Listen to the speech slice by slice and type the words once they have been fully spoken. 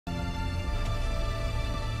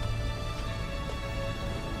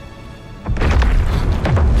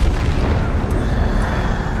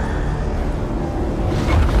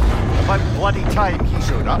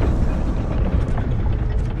showed up.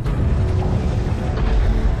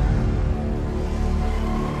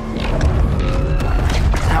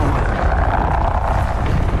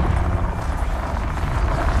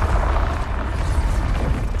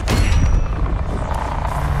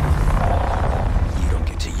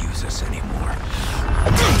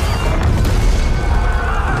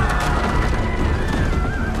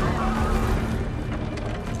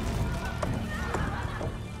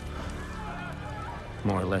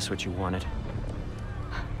 More or less what you wanted.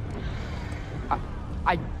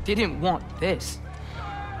 I didn't want this.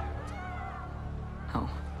 No.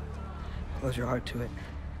 Close your heart to it.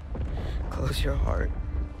 Close your heart.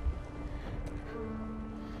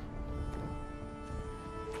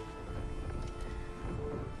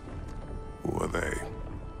 Who are they?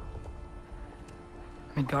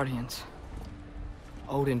 Midgardians.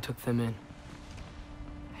 Odin took them in.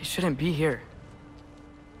 They shouldn't be here.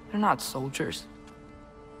 They're not soldiers.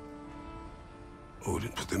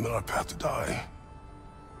 Odin put them in our path to die.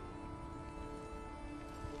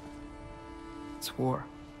 It's war.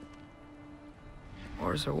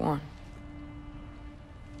 Wars are won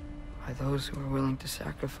by those who are willing to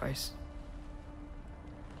sacrifice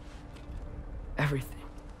everything.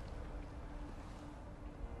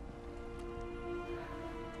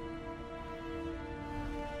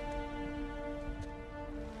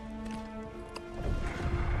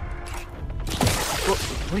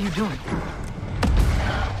 What are you doing?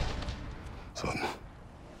 Son,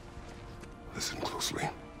 listen closely.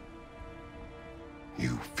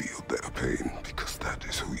 You feel their pain because that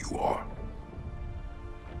is who you are.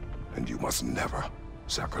 And you must never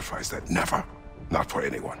sacrifice that. Never. Not for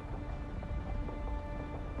anyone.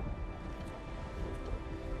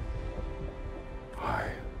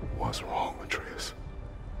 I was wrong, Atreus.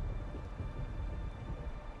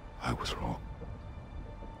 I was wrong.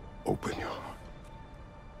 Open your heart.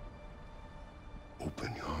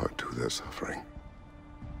 Open your heart to their suffering.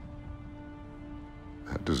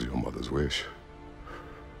 That is your mother's wish.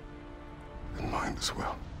 And mine as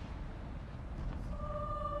well.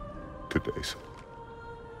 Today, son.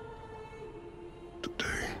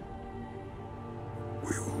 Today,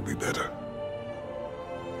 we will be better.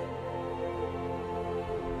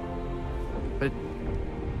 But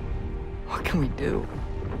what can we do?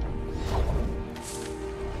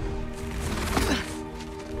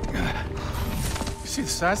 See the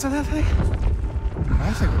size of that thing?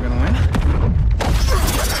 I think we're gonna win.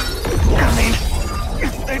 I mean,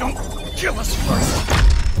 if they don't kill us first.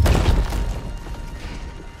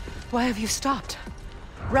 Why have you stopped?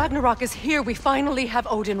 Ragnarok is here. We finally have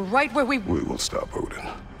Odin right where we... We will stop Odin.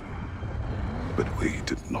 But we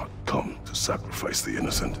did not come to sacrifice the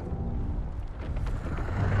innocent.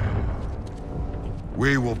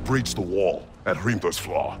 We will breach the wall at Hrimthur's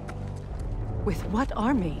Flaw. With what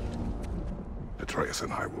army? Atreus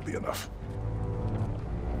and I will be enough.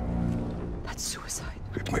 That's suicide.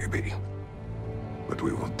 It may be. But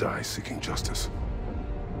we will die seeking justice,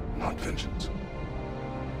 not vengeance.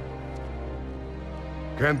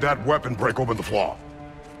 Can that weapon break open the flaw?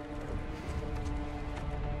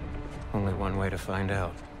 Only one way to find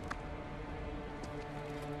out.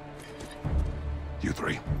 You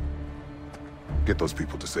three. Get those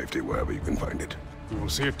people to safety wherever you can find it. We will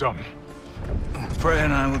see it done. Freya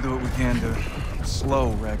and I will do what we can to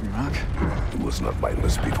slow Ragnarok. He was not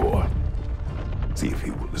mindless before. See if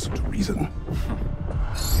he will listen to reason.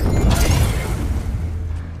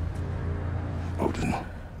 Odin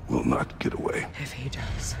will not get away. If he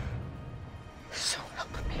does, so help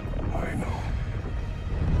me. I know.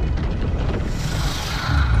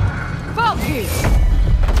 Furkay!